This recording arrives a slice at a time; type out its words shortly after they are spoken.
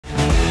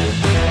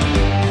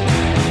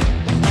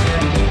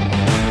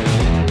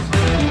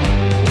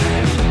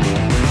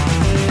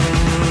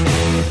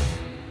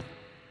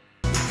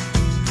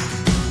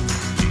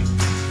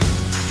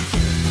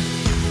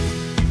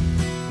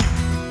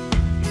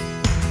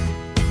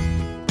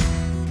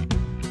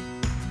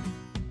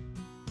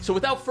So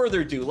without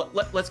further ado,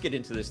 let's get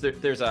into this.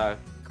 There's a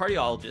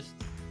cardiologist,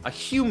 a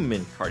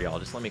human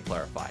cardiologist, let me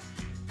clarify,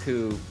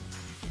 who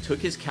took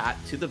his cat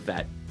to the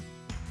vet,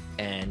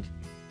 and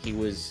he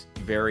was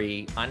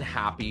very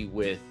unhappy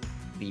with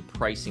the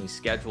pricing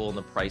schedule and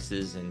the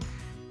prices, and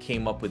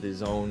came up with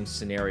his own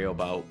scenario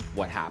about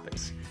what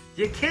happens.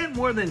 You can't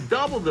more than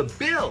double the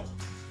bill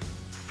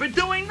for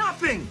doing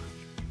nothing.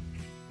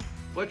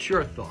 What's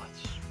your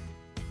thoughts?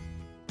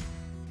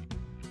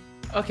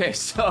 Okay,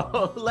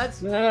 so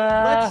let's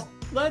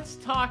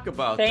talk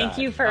about Thank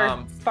that. you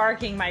for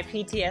sparking my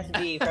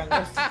PTSD from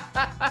this.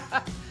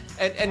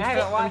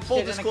 and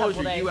full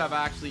disclosure,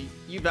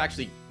 you've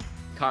actually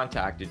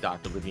contacted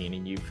Dr. Levine,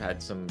 and you've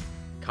had some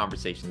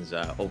conversations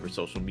over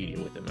social media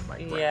with him. Am I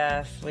correct?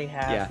 Yes, we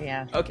have.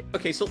 Yeah.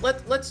 Okay. So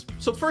let's.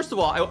 So first of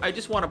all, I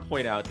just want to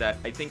point out that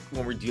I think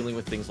when we're dealing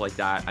with things like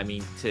that, I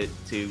mean, to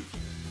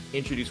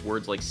introduce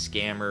words like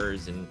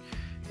scammers and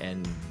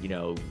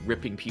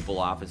ripping people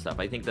off and stuff.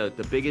 I think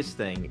the biggest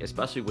thing,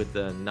 especially with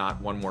the not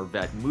one more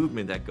vet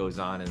movement that goes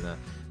on, and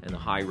the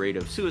high rate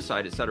of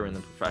suicide, et cetera, in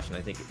the profession,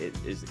 I think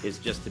is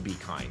just to be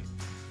kind.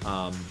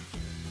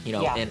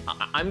 And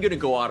I'm going to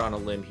go out on a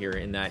limb here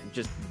in that,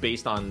 just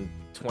based on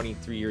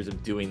 23 years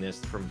of doing this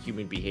from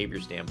human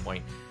behavior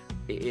standpoint,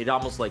 it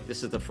almost like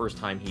this is the first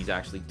time he's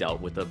actually dealt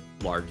with a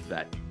large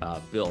vet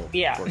bill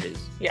for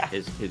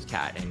his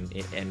cat,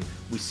 and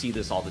we see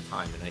this all the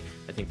time, and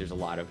I think there's a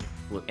lot of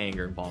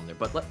anger involved there.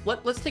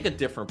 But let's take a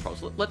different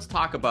approach. Let's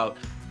talk about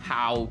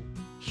how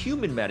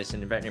human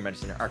medicine and veterinary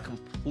medicine are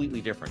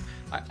completely different.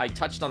 I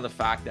touched on the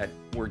fact that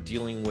we're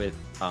dealing with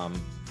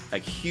a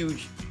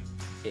huge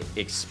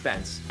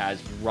expense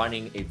as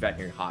running a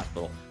veterinary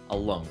hospital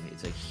alone.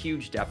 It's a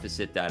huge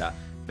deficit that a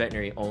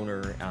veterinary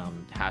owner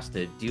has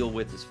to deal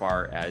with as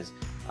far as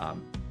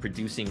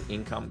producing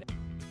income.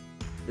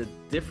 The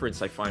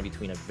difference I find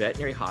between a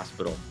veterinary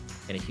hospital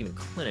and a human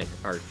clinic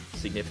are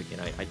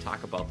significant. I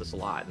talk about this a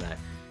lot, and that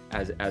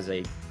as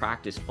a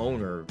practice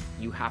owner,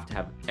 you have to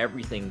have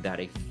everything that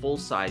a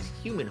full-size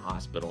human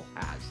hospital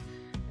has,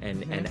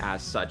 and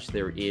as such,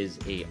 there is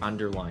a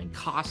underlying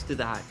cost to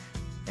that,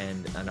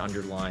 and an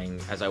underlying,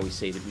 as I always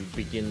say, that we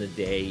begin the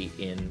day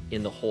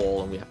in the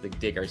hole, and we have to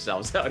dig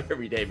ourselves out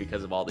every day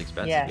because of all the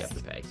expenses we have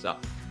to pay. So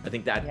I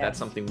think that's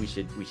something we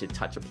should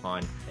touch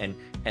upon.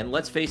 And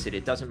let's face it,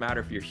 it doesn't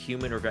matter if you're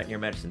human or veterinary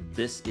medicine.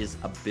 This is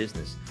a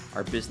business.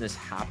 Our business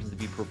happens to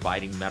be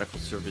providing medical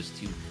service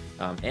to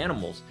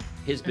animals.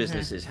 His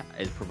business is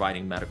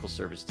providing medical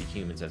service to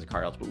humans as a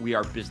cardiologist. But we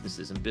are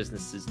businesses, and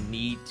businesses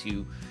need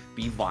to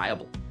be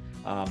viable.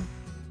 And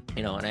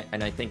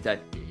I think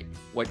that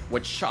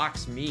what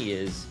shocks me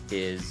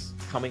is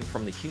coming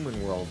from the human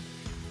world,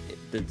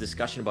 the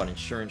discussion about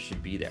insurance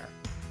should be there.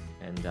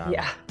 And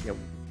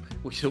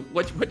so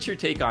what's your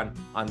take on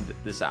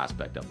this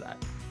aspect of that?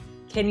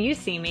 Can you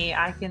see me?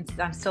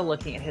 I'm still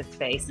looking at his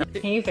face.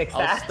 Can you fix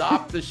that? I'll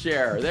stop the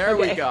share. There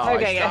we go.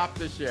 Okay, I stopped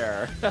the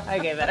share.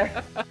 Okay,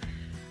 better.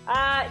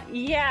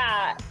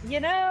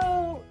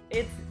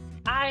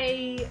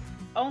 I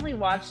only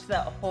watched the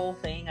whole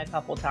thing a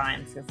couple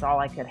times. It's all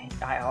I could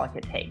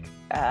take.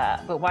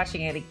 But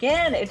watching it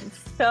again, it's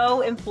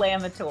so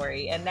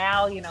inflammatory. And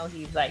now,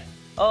 he's like,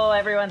 oh,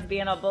 everyone's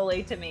being a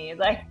bully to me. It's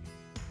like,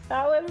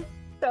 that was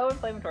so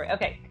inflammatory.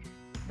 Okay,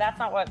 that's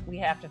not what we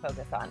have to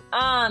focus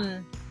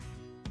on.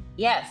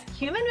 Yes,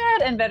 human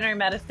med and veterinary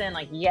medicine,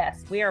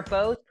 yes, we are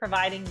both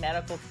providing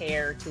medical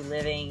care to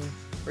living,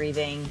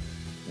 breathing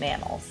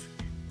mammals.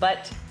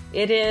 But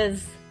it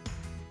is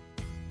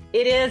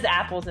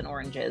apples and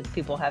oranges.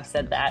 People have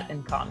said that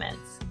in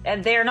comments,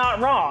 and they're not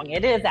wrong.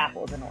 It is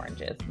apples and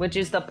oranges, which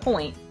is the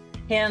point.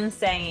 Him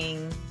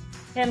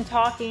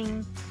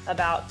talking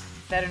about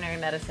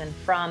veterinary medicine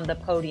from the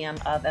podium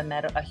of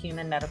a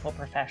human medical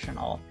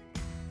professional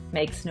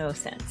makes no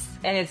sense.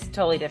 And it's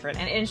totally different.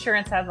 And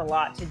insurance has a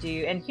lot to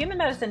do. And human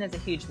medicine is a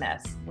huge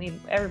mess.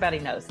 Everybody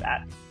knows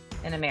that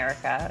in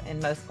America, in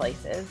most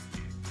places.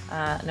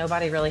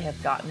 Nobody really has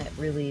gotten it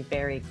really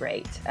very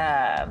great.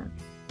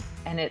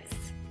 And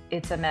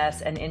it's a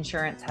mess, and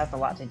insurance has a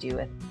lot to do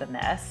with the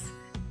mess.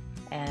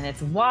 And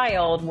it's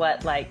wild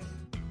what,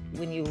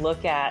 when you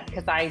look at,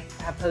 because I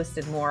have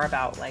posted more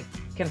about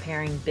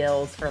comparing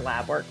bills for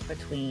lab work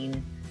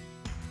between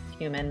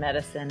human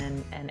medicine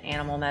and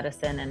animal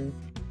medicine, and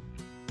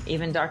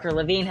even Dr.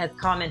 Levine has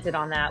commented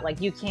on that.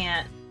 You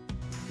can't,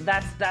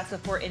 that's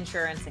before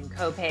insurance and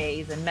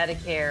co-pays and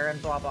Medicare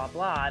and blah, blah,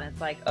 blah. And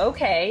it's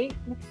okay.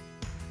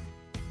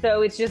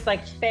 So it's just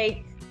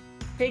fake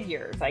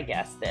figures, I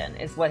guess, then,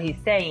 is what he's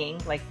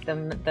saying.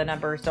 The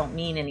numbers don't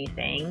mean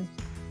anything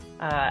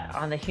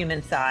on the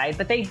human side,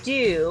 but they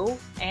do,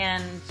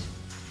 and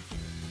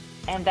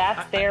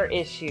that's their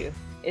issue,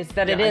 is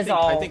that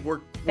I think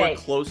we're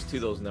close to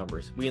those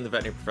numbers. We in the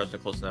veterinary profession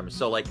are close to numbers.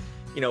 So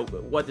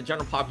what the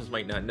general populace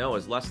might not know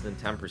is less than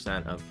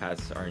 10% of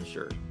pets are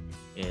insured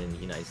in the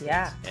United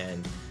States.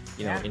 And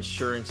You know,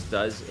 insurance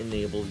does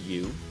enable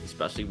you,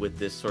 especially with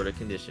this sort of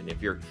condition.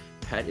 If your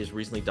pet is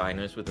recently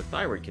diagnosed with a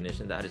thyroid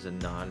condition, that is a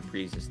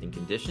non-pre-existing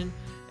condition,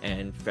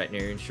 and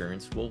veterinary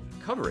insurance will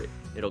cover it.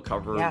 It'll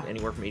cover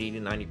anywhere from 80 to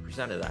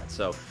 90% of that.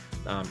 So,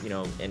 you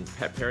know, and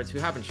pet parents who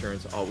have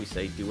insurance always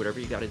say, do whatever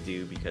you got to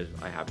do because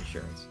I have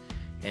insurance.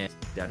 And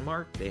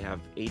Denmark, they have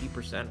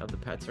 80% of the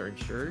pets are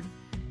insured,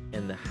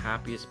 and the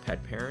happiest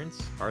pet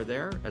parents are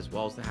there, as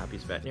well as the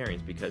happiest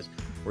veterinarians, because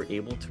we're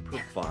able to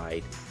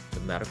provide the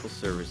medical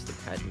service the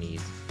pet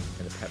needs,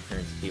 and the pet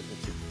parents able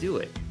to do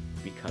it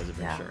because of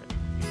insurance.